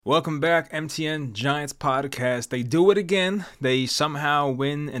Welcome back, MTN Giants podcast. They do it again. They somehow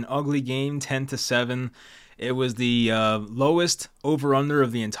win an ugly game, 10-7. It was the lowest over/under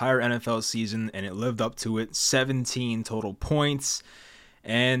of the entire NFL season, and it lived up to it. 17 total points,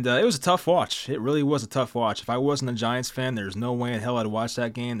 and it was a tough watch. It really was a tough watch. If I wasn't a Giants fan, there's no way in hell I'd watch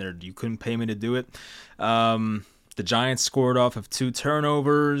that game. You couldn't pay me to do it. The Giants scored off of 2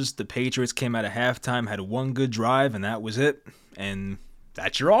 turnovers. The Patriots came out of halftime, had one good drive, and that was it. And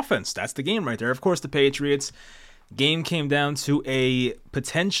that's your offense. That's the game right there. Of course, the Patriots game came down to a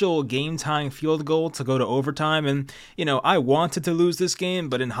potential game-tying field goal to go to overtime. And, I wanted to lose this game,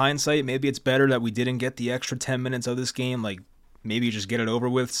 but in hindsight, maybe it's better that we didn't get the extra 10 minutes of this game. Maybe you just get it over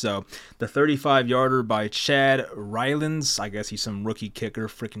with. So the 35-yarder by Chad Rylands, I guess he's some rookie kicker,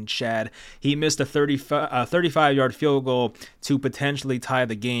 freaking Chad. He missed a 35-yard field goal to potentially tie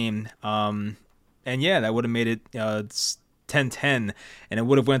the game. And yeah, that would have made it 10-10, and it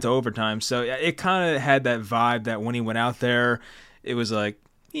would have went to overtime. So it kind of had that vibe that when he went out there, it was like,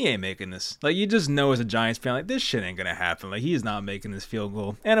 he ain't making this. You just know as a Giants fan, this shit ain't going to happen. He's not making this field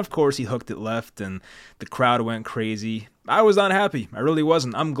goal. And of course, he hooked it left, and the crowd went crazy. I was not happy. I really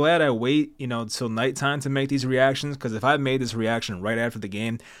wasn't. I'm glad I wait, till nighttime to make these reactions, because if I made this reaction right after the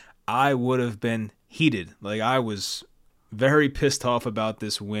game, I would have been heated. I was very pissed off about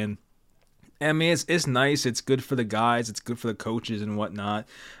this win. I mean, it's nice. It's good for the guys. It's good for the coaches and whatnot.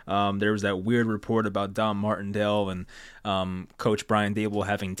 There was that weird report about Don Martindale and Coach Brian Dable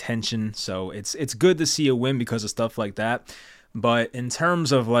having tension. So it's good to see a win because of stuff like that. But in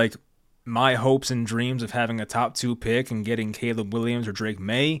terms of my hopes and dreams of having a top 2 pick and getting Caleb Williams or Drake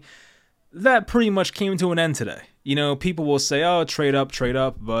May, that pretty much came to an end today. People will say, oh, trade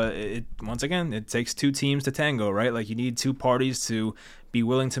up, but once again, it takes 2 teams to tango, right? You need 2 parties to be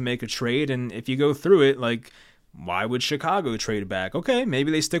willing to make a trade, and if you go through it, why would Chicago trade back? Okay,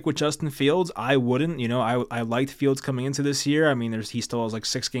 maybe they stick with Justin Fields. I wouldn't. I liked Fields coming into this year. I mean, he still has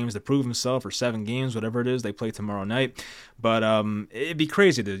 6 games to prove himself, or 7 games, whatever it is. They play tomorrow night. But it'd be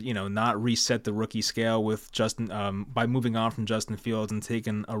crazy to, not reset the rookie scale with Justin by moving on from Justin Fields and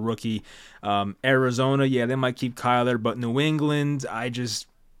taking a rookie. Arizona, yeah, they might keep Kyler, but New England,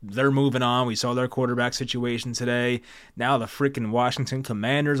 they're moving on. We saw their quarterback situation today. Now the freaking Washington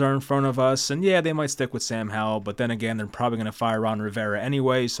Commanders are in front of us. And yeah, they might stick with Sam Howell. But then again, they're probably going to fire Ron Rivera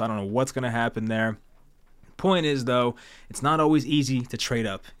anyway. So I don't know what's going to happen there. Point is, though, it's not always easy to trade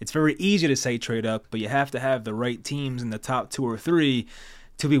up. It's very easy to say trade up, but you have to have the right teams in the top 2 or 3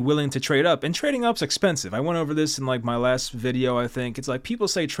 to be willing to trade up. And trading up's expensive. I went over this in my last video, I think. It's people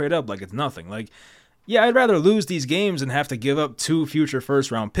say trade up like it's nothing. Yeah, I'd rather lose these games than have to give up 2 future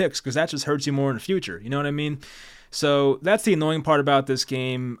first-round picks, because that just hurts you more in the future. You know what I mean? So that's the annoying part about this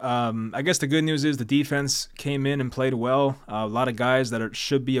game. I guess the good news is the defense came in and played well. A lot of guys that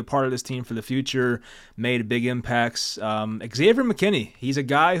should be a part of this team for the future made big impacts. Xavier McKinney, he's a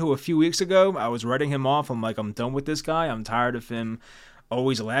guy who a few weeks ago, I was writing him off. I'm done with this guy. I'm tired of him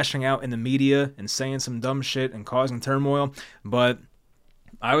always lashing out in the media and saying some dumb shit and causing turmoil. But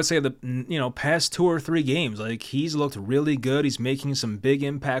I would say the past 2 or 3 games, he's looked really good. He's making some big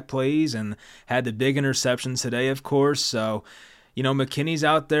impact plays and had the big interception today, of course. So, McKinney's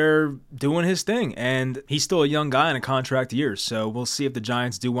out there doing his thing, and he's still a young guy in a contract year. So we'll see if the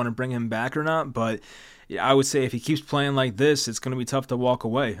Giants do want to bring him back or not. But I would say if he keeps playing like this, it's going to be tough to walk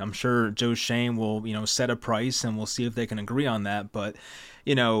away. I'm sure Joe Shane will, set a price, and we'll see if they can agree on that. But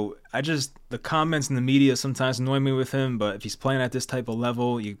the comments in the media sometimes annoy me with him, but if he's playing at this type of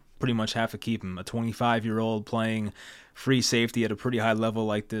level, you pretty much have to keep him. A 25-year-old playing free safety at a pretty high level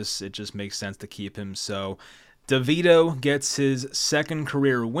like this, it just makes sense to keep him. So DeVito gets his 2nd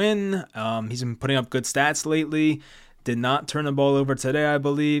career win. He's been putting up good stats lately. Did not turn the ball over today, I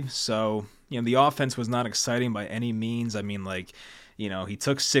believe. So, the offense was not exciting by any means. I mean, he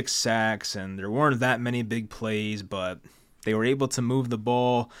took 6 sacks, and there weren't that many big plays, but they were able to move the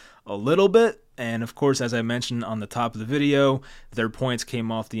ball a little bit. And of course, as I mentioned on the top of the video, their points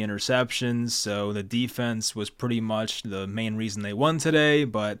came off the interceptions. So the defense was pretty much the main reason they won today.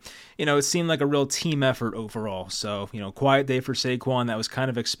 But, it seemed like a real team effort overall. So, quiet day for Saquon. That was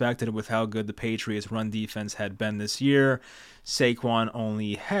kind of expected with how good the Patriots' run defense had been this year. Saquon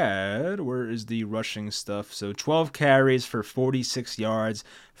only had, where is the rushing stuff? So 12 carries for 46 yards,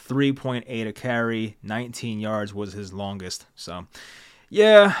 3.8 a carry, 19 yards was his longest. So,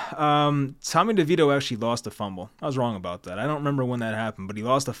 yeah, Tommy DeVito actually lost a fumble. I was wrong about that. I don't remember when that happened, but he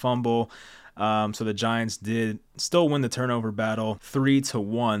lost a fumble. So the Giants did still win the turnover battle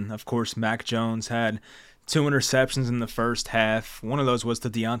 3-1. Of course, Mac Jones had 2 interceptions in the first half. One of those was to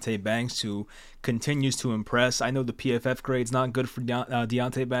Deonte Banks, who continues to impress. I know the PFF grade's not good for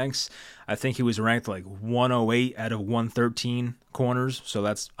Deonte Banks. I think he was ranked like 108 out of 113 corners, so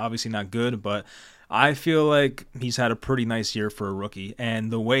that's obviously not good, but I feel like he's had a pretty nice year for a rookie.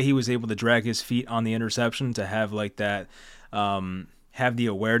 And the way he was able to drag his feet on the interception, to have like that, have the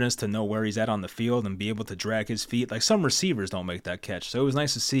awareness to know where he's at on the field and be able to drag his feet. Like, some receivers don't make that catch. So it was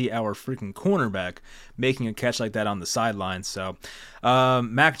nice to see our freaking cornerback making a catch like that on the sideline. So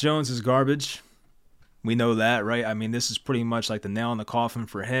Mac Jones is garbage. We know that, right? I mean, this is pretty much like the nail in the coffin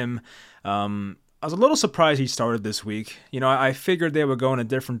for him. I was a little surprised he started this week. You know, I figured they would go in a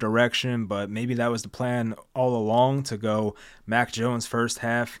different direction, but maybe that was the plan all along, to go Mac Jones first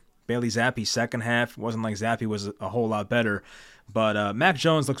half, Bailey Zappi second half. It wasn't like Zappi was a whole lot better. But Mac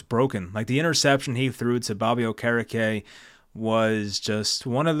Jones looks broken. Like, the interception he threw to Bobby Okereke was just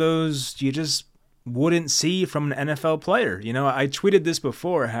one of those you just wouldn't see from an NFL player. You know, I tweeted this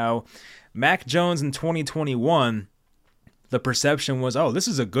before, how Mac Jones in 2021, the perception was, oh, this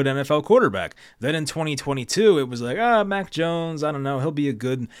is a good NFL quarterback. Then in 2022, it was like, Mac Jones, I don't know, he'll be a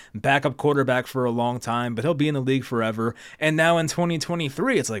good backup quarterback for a long time, but he'll be in the league forever. And now in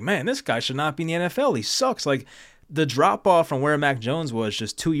 2023, it's like, man, this guy should not be in the NFL. He sucks. Like, the drop-off from where Mac Jones was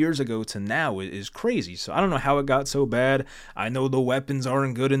just 2 years ago to now is crazy. So I don't know how it got so bad. I know the weapons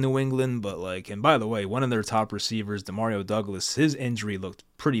aren't good in New England, but like, and by the way, one of their top receivers, Demario Douglas, his injury looked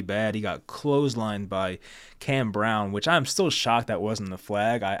pretty bad. He got clotheslined by Cam Brown, which I'm still shocked that wasn't the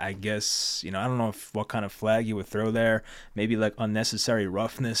flag. I guess, you know, I don't know what kind of flag you would throw there. Maybe like unnecessary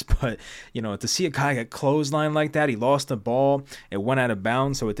roughness, but, you know, to see a guy get clotheslined like that, he lost the ball. It went out of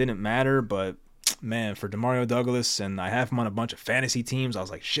bounds, so it didn't matter, but man, for Demario Douglas, and I have him on a bunch of fantasy teams, I was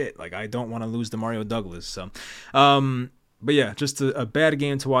like, shit, like, I don't want to lose Demario Douglas. So, but yeah, just a bad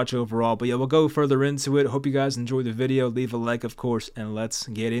game to watch overall. But yeah, we'll go further into it. Hope you guys enjoyed the video. Leave a like, of course, and let's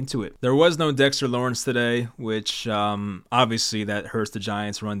get into it. There was no Dexter Lawrence today, which obviously that hurts the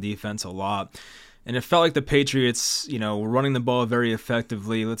Giants' run defense a lot. And it felt like the Patriots, you know, were running the ball very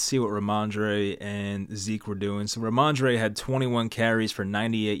effectively. Let's see what Ramondre and Zeke were doing. So Ramondre had 21 carries for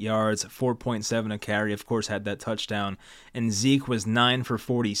 98 yards, 4.7 a carry, of course, had that touchdown. And Zeke was 9 for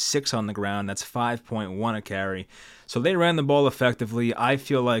 46 on the ground. That's 5.1 a carry. So they ran the ball effectively. I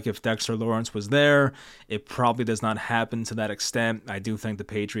feel like if Dexter Lawrence was there, it probably does not happen to that extent. I do think the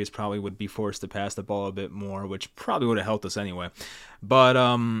Patriots probably would be forced to pass the ball a bit more, which probably would have helped us anyway. But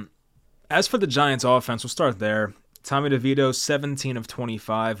as for the Giants offense, we'll start there. Tommy DeVito, 17 of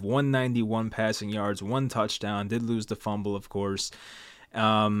 25, 191 passing yards, 1 touchdown. Did lose the fumble, of course.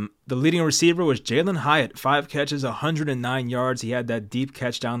 The leading receiver was Jalen Hyatt, 5 catches, 109 yards. He had that deep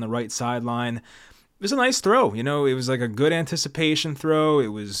catch down the right sideline. It was a nice throw. You know, it was like a good anticipation throw. It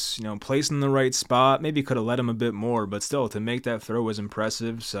was, you know, placed in the right spot. Maybe could have let him a bit more, but still, to make that throw was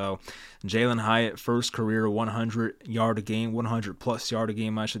impressive. So Jalen Hyatt, first career 100-yard game, 100-plus yard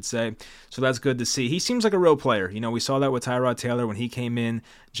game, I should say. So that's good to see. He seems like a real player. You know, we saw that with Tyrod Taylor when he came in.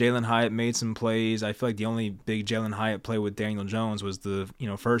 Jalen Hyatt made some plays. I feel like the only big Jalen Hyatt play with Daniel Jones was the, you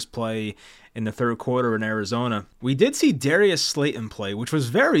know, first play in the third quarter in Arizona. We did see Darius Slayton play, which was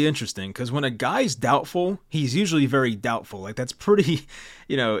very interesting, because when a guy's doubtful, he's usually very doubtful. Like, that's pretty,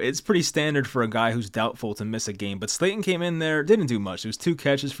 you know, it's pretty standard for a guy who's doubtful to miss a game. But Slayton came in there, didn't do much. It was 2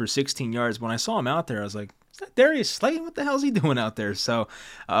 catches for 16 yards. When I saw him out there, I was like, is that Darius Slayton? What the hell is he doing out there? So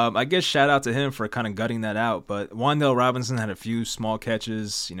I guess shout out to him for kind of gutting that out. But Wan'Dale Robinson had a few small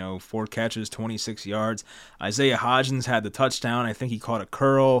catches, you know, 4 catches, 26 yards. Isaiah Hodgins had the touchdown. I think he caught a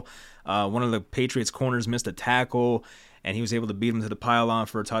curl. One of the Patriots corners missed a tackle, and he was able to beat him to the pylon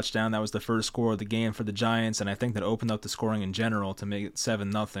for a touchdown. That was the first score of the game for the Giants, and I think that opened up the scoring in general to make it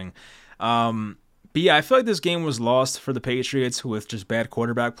 7-0. But yeah, I feel like this game was lost for the Patriots with just bad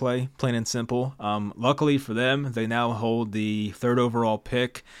quarterback play, plain and simple. Luckily for them, they now hold the 3rd overall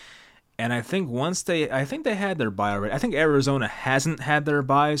pick. And I think they had their bye already. I think Arizona hasn't had their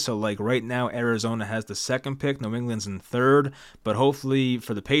bye, so like right now Arizona has the 2nd pick, New England's in 3rd, but hopefully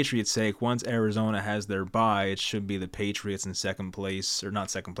for the Patriots' sake, once Arizona has their bye, it should be the Patriots in 2nd place, or not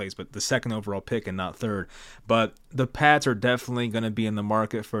 2nd place, but the 2nd overall pick and not 3rd. But the Pats are definitely going to be in the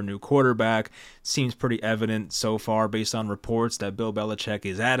market for a new quarterback. Seems pretty evident so far based on reports that Bill Belichick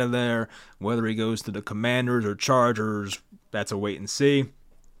is out of there. Whether he goes to the Commanders or Chargers, that's a wait and see.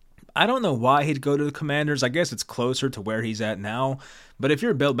 I don't know why he'd go to the Commanders. I guess it's closer to where he's at now. But if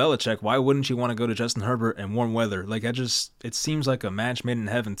you're Bill Belichick, why wouldn't you want to go to Justin Herbert and warm weather? Like, it seems like a match made in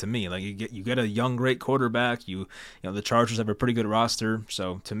heaven to me. Like, you get a young, great quarterback. The Chargers have a pretty good roster.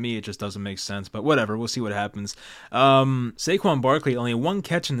 So to me, it just doesn't make sense. But whatever, we'll see what happens. Saquon Barkley only one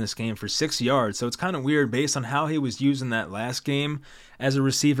catch in this game for 6 yards. So it's kind of weird based on how he was using that last game as a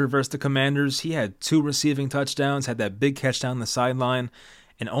receiver versus the Commanders. He had 2 receiving touchdowns, had that big catch down the sideline,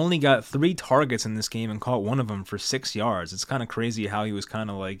 and only got 3 targets in this game and caught one of them for 6 yards. It's kind of crazy how he was kind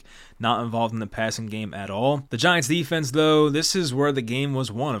of like not involved in the passing game at all. The Giants defense, though, this is where the game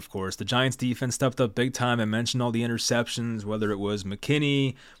was won, of course. The Giants defense stepped up big time. I mentioned all the interceptions, whether it was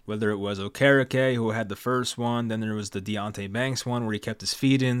McKinney, whether it was Okereke, who had the first one. Then there was the Deonte Banks one where he kept his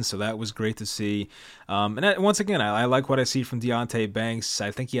feet in, so that was great to see. Once again, I like what I see from Deonte Banks. I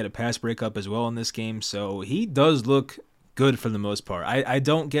think he had a pass breakup as well in this game, so he does look good for the most part. I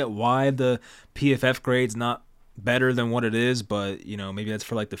don't get why the PFF grade's not better than what it is, but maybe that's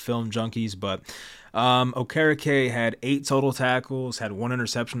for like the film junkies. But Okereke had 8 total tackles, had 1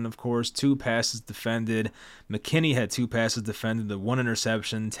 interception, of course, 2 passes defended. McKinney had 2 passes defended, the 1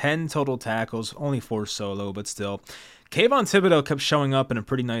 interception, 10 total tackles, only 4 solo, but still. Kayvon Thibodeau kept showing up in a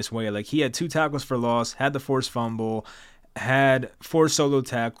pretty nice way. Like, he had 2 tackles for loss, had the forced fumble, had 4 solo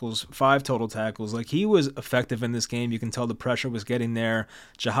tackles, 5 total tackles. Like, he was effective in this game. You can tell the pressure was getting there.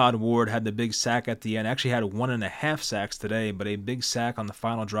 Jihad Ward had the big sack at the end. Actually had 1.5 sacks today, but a big sack on the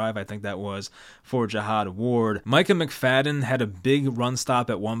final drive, I think that was, for Jihad Ward. Micah McFadden had a big run stop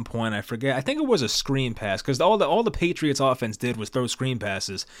at one point. I forget. I think it was a screen pass, because all the Patriots offense did was throw screen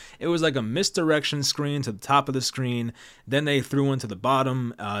passes. It was like a misdirection screen to the top of the screen. Then they threw into the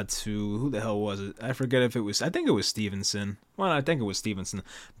bottom to, who the hell was it? I forget if it was, I think it was Stevenson. Well, I think it was Stevenson.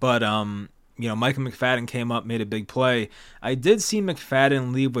 But, Micah McFadden came up, made a big play. I did see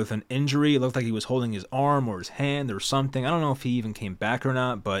McFadden leave with an injury. It looked like he was holding his arm or his hand or something. I don't know if he even came back or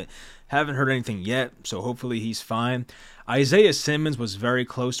not, but haven't heard anything yet, so hopefully he's fine. Isaiah Simmons was very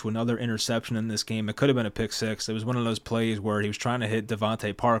close to another interception in this game. It could have been a pick six. It was one of those plays where he was trying to hit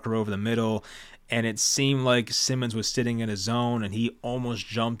Devontae Parker over the middle, and it seemed like Simmons was sitting in his zone, and he almost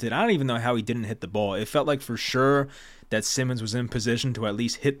jumped it. I don't even know how he didn't hit the ball. It felt like for sure that Simmons was in position to at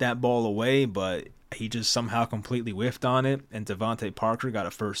least hit that ball away, but he just somehow completely whiffed on it, and Devontae Parker got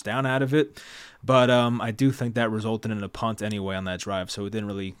a first down out of it. But I do think that resulted in a punt anyway on that drive, so it didn't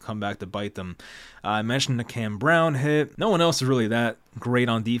really come back to bite them. I mentioned the Cam Brown hit. No one else is really that great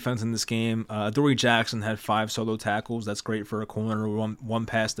on defense in this game. Dory Jackson had 5 solo tackles. That's great for a corner. One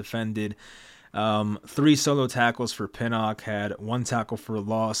pass defended. 3 solo tackles for Pinnock. Had 1 tackle for a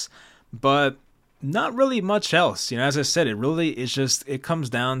loss. But not really much else. As I said, it comes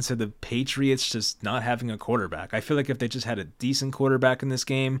down to the Patriots just not having a quarterback. I feel like if they just had a decent quarterback in this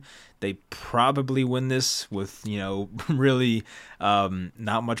game, they probably win this with, really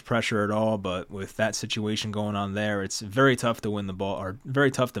not much pressure at all. But with that situation going on there, it's very tough to win the ball, or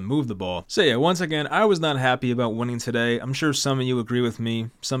very tough to move the ball. So yeah, once again, I was not happy about winning today. I'm sure some of you agree with me.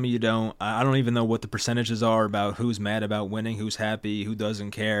 Some of you don't. I don't even know what the percentages are about who's mad about winning, who's happy, who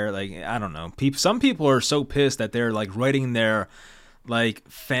doesn't care. Like, I don't know. Some people are so pissed that they're like writing their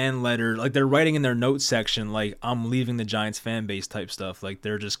fan letter, like they're writing in their notes section like, I'm leaving the Giants fan base type stuff. Like,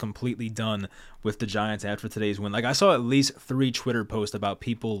 they're just completely done with the Giants after today's win. Like, I saw at least 3 Twitter posts about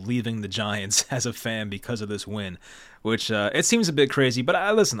people leaving the Giants as a fan because of this win, which it seems a bit crazy, but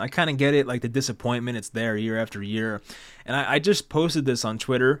I kind of get it. Like, the disappointment, it's there year after year. And I just posted this on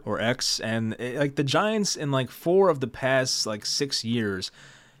Twitter, or X, and the Giants in 4 of the past 6 years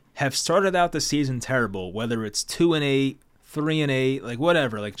have started out the season terrible, whether it's 2-8, 3-8,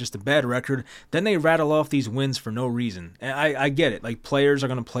 whatever, just a bad record. Then they rattle off these wins for no reason. And I get it. Players are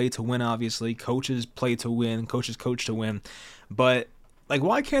going to play to win, obviously. Coaches play to win. Coaches coach to win. But,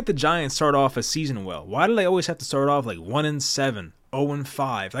 why can't the Giants start off a season well? Why do they always have to start off 1-7,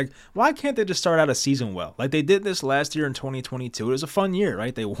 0-5? Why can't they just start out a season well? They did this last year in 2022. It was a fun year,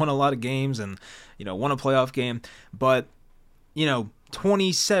 right? They won a lot of games and, won a playoff game. But,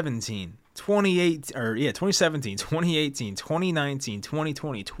 2017, 2018, 2019,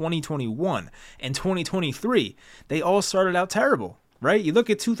 2020, 2021, and 2023, they all started out terrible, right? You look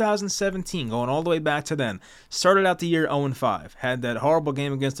at 2017, going all the way back to then, started out the year 0-5, had that horrible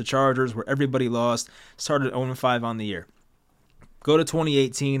game against the Chargers where everybody lost, started 0-5 on the year. Go to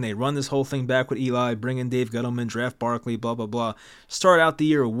 2018, they run this whole thing back with Eli, bring in Dave Gettleman, draft Barkley, blah, blah, blah. Start out the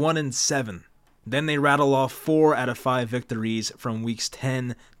year 1-7. Then they rattle off 4 out of 5 victories from weeks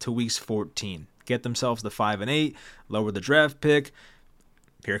 10 to weeks 14. Get themselves to 5-8, lower the draft pick,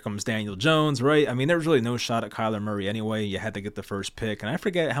 Here comes Daniel Jones, right? I mean, there was really no shot at Kyler Murray anyway. You had to get the first pick. And I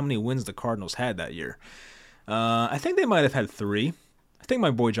forget how many wins the Cardinals had that year. I think they might have had 3. I think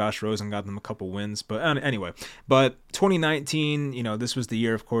my boy Josh Rosen got them a couple wins. But anyway, but 2019, this was the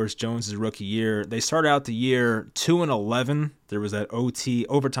year, of course, Jones' rookie year. They started out the year 2-11. There was that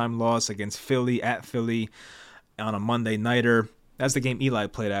overtime loss against Philly at Philly on a Monday nighter. That's the game Eli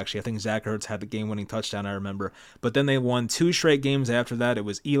played, actually. I think Zach Ertz had the game-winning touchdown, I remember. But then they won 2 straight games after that. It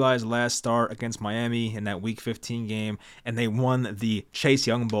was Eli's last start against Miami in that Week 15 game, and they won the Chase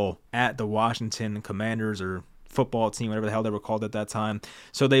Young Bowl at the Washington Commanders, or football team, whatever the hell they were called at that time.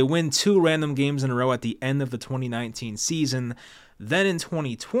 So they win 2 random games in a row at the end of the 2019 season. Then in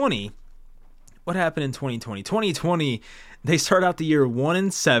 2020, what happened in 2020? 2020, they start out the year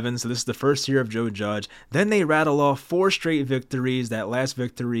 1-7, so this is the first year of Joe Judge. Then they rattle off 4 straight victories. That last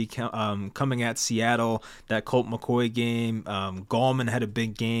victory coming at Seattle, that Colt McCoy game. Gallman had a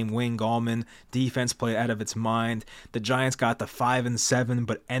big game. Wayne Gallman, defense played out of its mind. The Giants got to 5-7,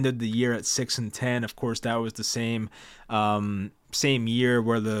 but ended the year at 6-10. Of course, that was the same year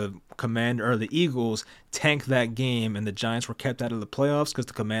where the Eagles tanked that game, and the Giants were kept out of the playoffs because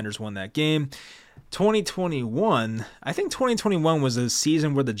the Commanders won that game. 2021, I think 2021 was a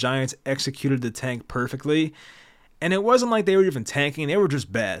season where the Giants executed the tank perfectly, and it wasn't like they were even tanking, they were just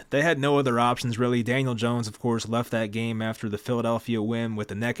bad. They had no other options, really. Daniel Jones, of course, left that game after the Philadelphia win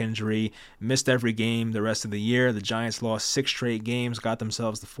with a neck injury, missed every game the rest of the year. The Giants lost 6 straight games, got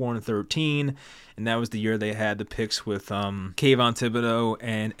themselves to 4-13, and that was the year they had the picks with Kayvon Thibodeau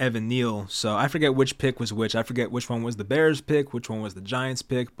and Evan Neal. So I forget which pick was which. I forget which one was the Bears pick, which one was the Giants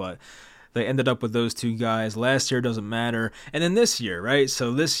pick, but they ended up with those 2 guys. Last year doesn't matter. And then this year, right?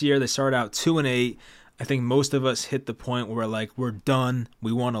 So this year they started out 2-8. I think most of us hit the point where we're like, we're done.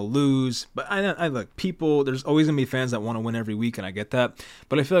 We want to lose. But I like people, there's always going to be fans that want to win every week, and I get that.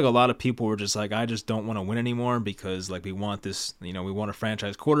 But I feel like a lot of people were just like, I just don't want to win anymore because like we want this, we want a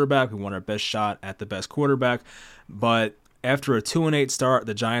franchise quarterback. We want our best shot at the best quarterback. But after a 2-8 start,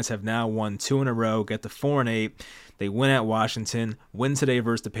 the Giants have now won 2 in a row, get to 4-8. They win at Washington, win today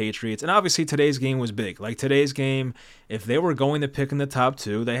versus the Patriots. And obviously today's game was big. Like today's game, if they were going to pick in the top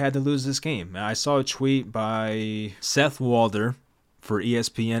 2, they had to lose this game. I saw a tweet by Seth Walder for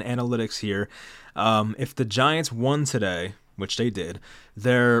ESPN Analytics here. If the Giants won today, which they did,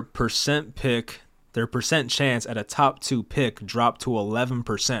 their percent chance at a top 2 pick dropped to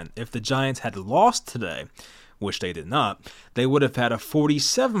 11%. If the Giants had lost today, which they did not, they would have had a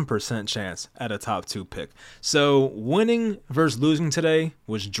 47% chance at a top 2 pick. So winning versus losing today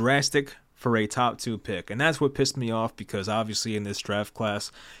was drastic for a top 2 pick. And that's what pissed me off because obviously in this draft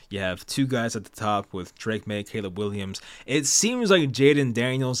class, you have 2 guys at the top with Drake May, Caleb Williams. It seems like Jaden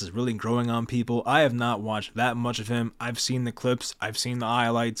Daniels is really growing on people. I have not watched that much of him. I've seen the clips. I've seen the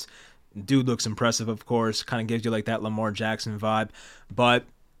highlights. Dude looks impressive, of course. Kind of gives you like that Lamar Jackson vibe. But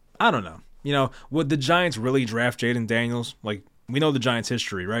I don't know. Would the Giants really draft Jaden Daniels? Like, we know the Giants'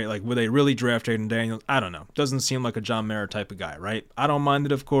 history, right? Like, would they really draft Jaden Daniels? I don't know. Doesn't seem like a John Mara type of guy, right? I don't mind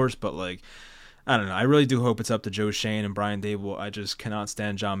it, of course, but, like, I don't know. I really do hope it's up to Joe Shane and Brian Dable. I just cannot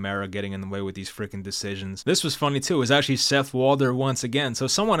stand John Mara getting in the way with these freaking decisions. This was funny, too. It was actually Seth Walder once again. So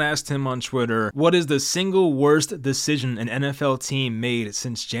someone asked him on Twitter, what is the single worst decision an NFL team made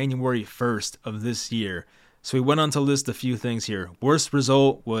since January 1st of this year? So he went on to list a few things here. Worst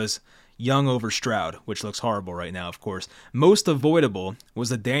result was Young over Stroud, which looks horrible right now, of course. Most avoidable was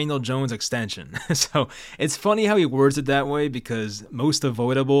the Daniel Jones extension. So it's funny how he words it that way because most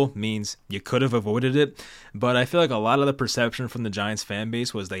avoidable means you could have avoided it. But I feel like a lot of the perception from the Giants fan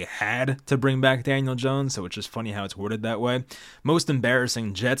base was they had to bring back Daniel Jones. So it's just funny how it's worded that way. Most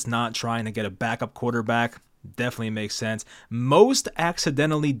embarrassing, Jets not trying to get a backup quarterback. Definitely makes sense. Most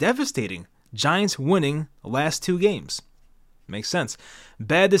accidentally devastating, Giants winning the last 2 games. Makes sense.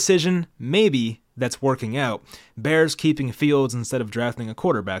 Bad decision, maybe that's working out. Bears keeping Fields instead of drafting a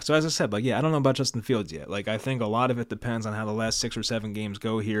quarterback. So as I said, I don't know about Justin Fields yet. I think a lot of it depends on how the last 6 or 7 games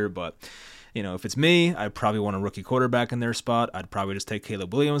go here, but if it's me, I'd probably want a rookie quarterback in their spot. I'd probably just take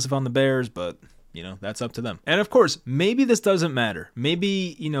Caleb Williams if I'm the Bears, but that's up to them. And of course, maybe this doesn't matter.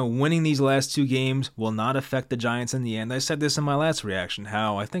 Maybe, winning these last 2 games will not affect the Giants in the end. I said this in my last reaction,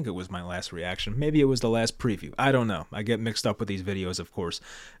 I think it was my last reaction. Maybe it was the last preview. I don't know. I get mixed up with these videos, of course.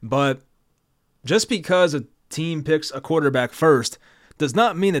 But just because a team picks a quarterback first does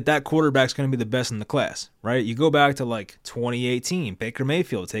not mean that quarterback's going to be the best in the class, right? You go back to 2018, Baker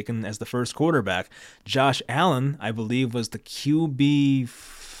Mayfield taken as the first quarterback. Josh Allen, I believe, was the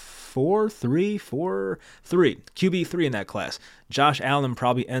QB3 in that class. Josh Allen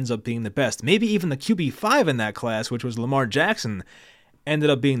probably ends up being the best. Maybe even the QB5 in that class, which was Lamar Jackson, ended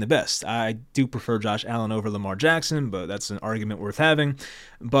up being the best. I do prefer Josh Allen over Lamar Jackson, but that's an argument worth having.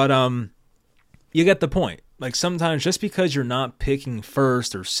 But you get the point. Like, sometimes just because you're not picking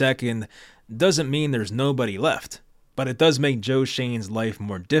first or second doesn't mean there's nobody left. But it does make Joe Schoen's life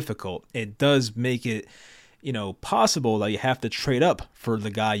more difficult. It does make it, possible that you have to trade up for the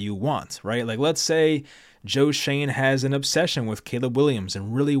guy you want, right? Like, let's say Joe Schoen has an obsession with Caleb Williams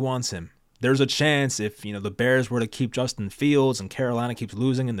and really wants him. There's a chance if, the Bears were to keep Justin Fields and Carolina keeps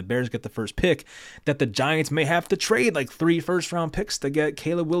losing and the Bears get the first pick, that the Giants may have to trade like 3 first-round picks to get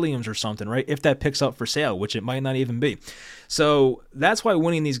Caleb Williams or something, right? If that pick's up for sale, which it might not even be. So that's why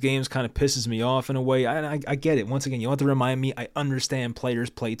winning these games kind of pisses me off in a way. I get it. Once again, you don't have to remind me. I understand players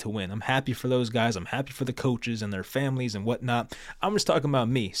play to win. I'm happy for those guys. I'm happy for the coaches and their families and whatnot. I'm just talking about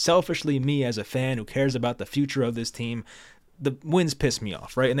me. Selfishly, me as a fan who cares about the future of this team. The wins piss me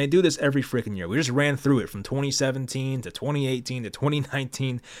off, right? And they do this every freaking year. We just ran through it from 2017 to 2018 to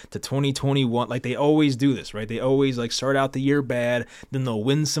 2019 to 2021. Like, they always do this, right? They always start out the year bad, then they'll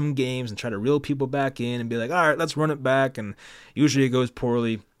win some games and try to reel people back in and be like, all right, let's run it back. And usually it goes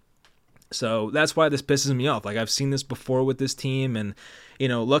poorly. So that's why this pisses me off. Like, I've seen this before with this team, and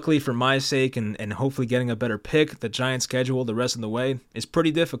luckily for my sake and hopefully getting a better pick, the Giants' schedule the rest of the way is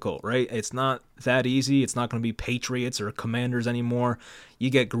pretty difficult, right? It's not that easy. It's not going to be Patriots or Commanders anymore. You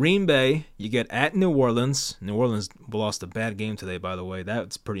get Green Bay, you get at New Orleans. New Orleans lost a bad game today, by the way.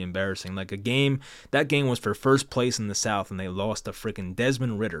 That's pretty embarrassing. That game was for first place in the South, and they lost to freaking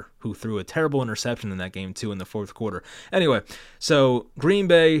Desmond Ridder, who threw a terrible interception in that game, too, in the fourth quarter. Anyway, so Green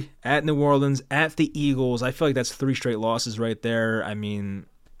Bay, at New Orleans, at the Eagles. I feel like that's 3 straight losses right there. I mean,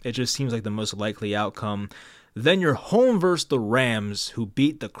 it just seems like the most likely outcome. Then you're home versus the Rams, who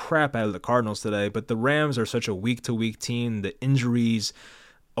beat the crap out of the Cardinals today. But the Rams are such a week-to-week team. The injuries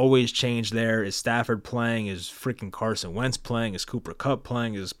always change there. Is Stafford playing? Is freaking Carson Wentz playing? Is Cooper Kupp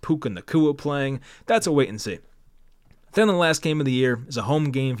playing? Is Puka Nacua playing? That's a wait and see. Then the last game of the year is a home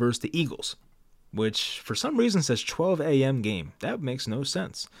game versus the Eagles, which for some reason says 12 a.m. game. That makes no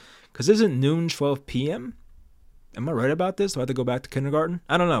sense. Because isn't noon 12 p.m.? Am I right about this? Do I have to go back to kindergarten?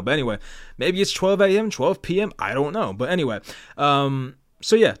 I don't know. But anyway, maybe it's 12 a.m., 12 p.m. I don't know. But anyway,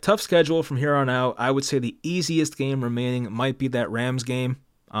 so yeah, tough schedule from here on out. I would say the easiest game remaining might be that Rams game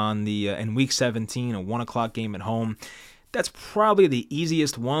on the in Week 17, a 1 o'clock game at home. That's probably the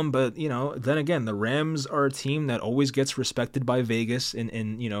easiest one, but then again, the Rams are a team that always gets respected by Vegas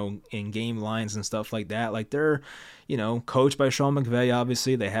in game lines and stuff like that. Like, they're coached by Sean McVay.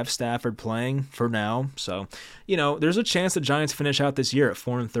 Obviously, they have Stafford playing for now, so there's a chance the Giants finish out this year at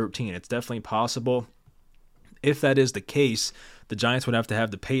 4-13. It's definitely possible. If that is the case, the Giants would have to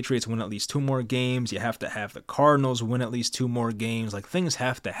have the Patriots win at least 2 more games. You have to have the Cardinals win at least 2 more games. Like, things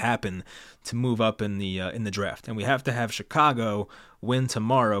have to happen to move up in the draft. And we have to have Chicago win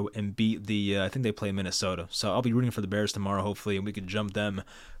tomorrow and beat I think they play Minnesota. So I'll be rooting for the Bears tomorrow, hopefully, and we can jump them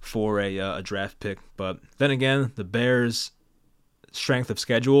for a draft pick. But then again, the Bears' strength of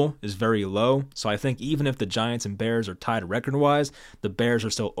schedule is very low. So I think even if the Giants and Bears are tied record-wise, the Bears are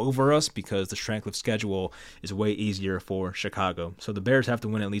still over us because the strength of schedule is way easier for Chicago. So the Bears have to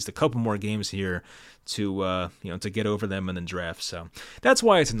win at least a couple more games here to get over them in the draft. So that's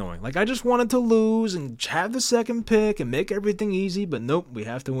why it's annoying. Like, I just wanted to lose and have the second pick and make everything easy, but nope, we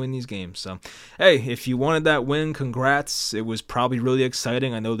have to win these games. So hey, if you wanted that win, congrats. It was probably really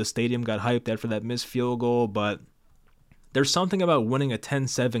exciting. I know the stadium got hyped after that missed field goal, but there's something about winning a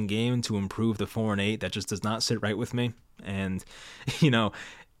 10-7 game to improve the 4-8 that just does not sit right with me. And, you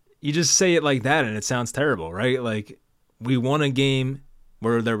just say it like that and it sounds terrible, right? Like, we won a game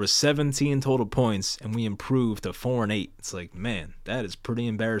where there was 17 total points and we improved to 4-8. It's like, man, that is pretty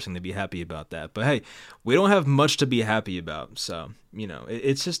embarrassing to be happy about that. But hey, we don't have much to be happy about. So,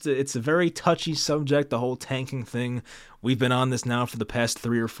 it's a very touchy subject, the whole tanking thing. We've been on this now for the past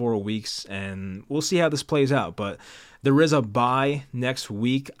 3 or 4 weeks, and we'll see how this plays out. But there is a bye next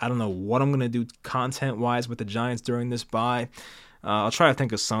week. I don't know what I'm going to do content-wise with the Giants during this bye. I'll try to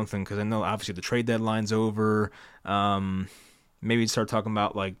think of something because I know obviously the trade deadline's over. Maybe start talking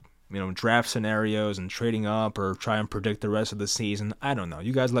about draft scenarios and trading up, or try and predict the rest of the season. I don't know.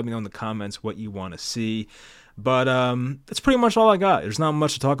 You guys let me know in the comments what you want to see. But that's pretty much all I got. There's not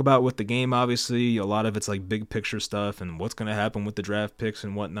much to talk about with the game, obviously. A lot of it's like big picture stuff and what's going to happen with the draft picks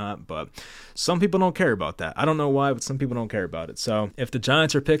and whatnot. But some people don't care about that. I don't know why, but some people don't care about it. So if the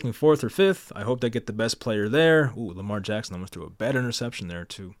Giants are picking 4th or 5th, I hope they get the best player there. Ooh, Lamar Jackson almost threw a bad interception there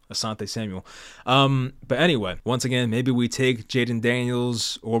to Asante Samuel. But anyway, once again, maybe we take Jaden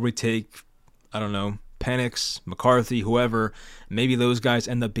Daniels, or we take, I don't know, Penix, McCarthy, whoever, maybe those guys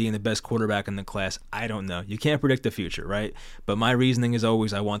end up being the best quarterback in the class. I don't know. You can't predict the future, right? But my reasoning is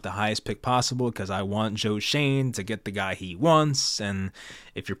always I want the highest pick possible because I want Joe Shane to get the guy he wants. And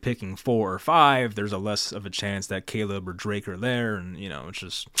if you're picking 4 or 5, there's a less of a chance that Caleb or Drake are there. And, it's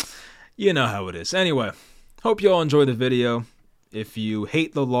just, you know how it is. Anyway, hope you all enjoy the video. If you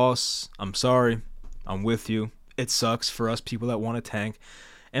hate the loss, I'm sorry. I'm with you. It sucks for us people that want to tank.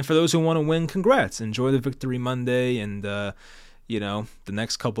 And for those who want to win, congrats. Enjoy the Victory Monday. And, the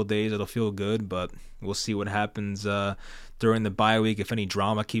next couple days it'll feel good. But we'll see what happens during the bye week. If any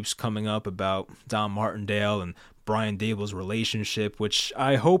drama keeps coming up about Don Martindale and Brian Dable's relationship, which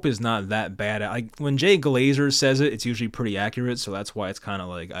I hope is not that bad. When Jay Glazer says it, it's usually pretty accurate. So that's why it's kind of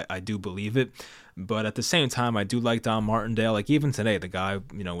like I do believe it. But at the same time, I do like Don Martindale. Like even today, the guy,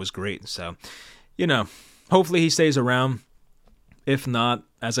 was great. So, hopefully he stays around. If not,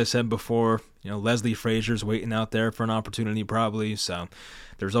 as I said before, Leslie Frazier's waiting out there for an opportunity probably. So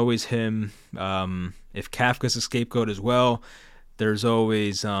there's always him. If Kafka's a scapegoat as well, there's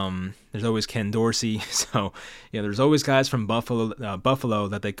always Ken Dorsey. So there's always guys from Buffalo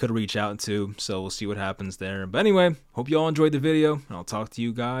that they could reach out to. So we'll see what happens there. But anyway, hope you all enjoyed the video, and I'll talk to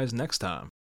you guys next time.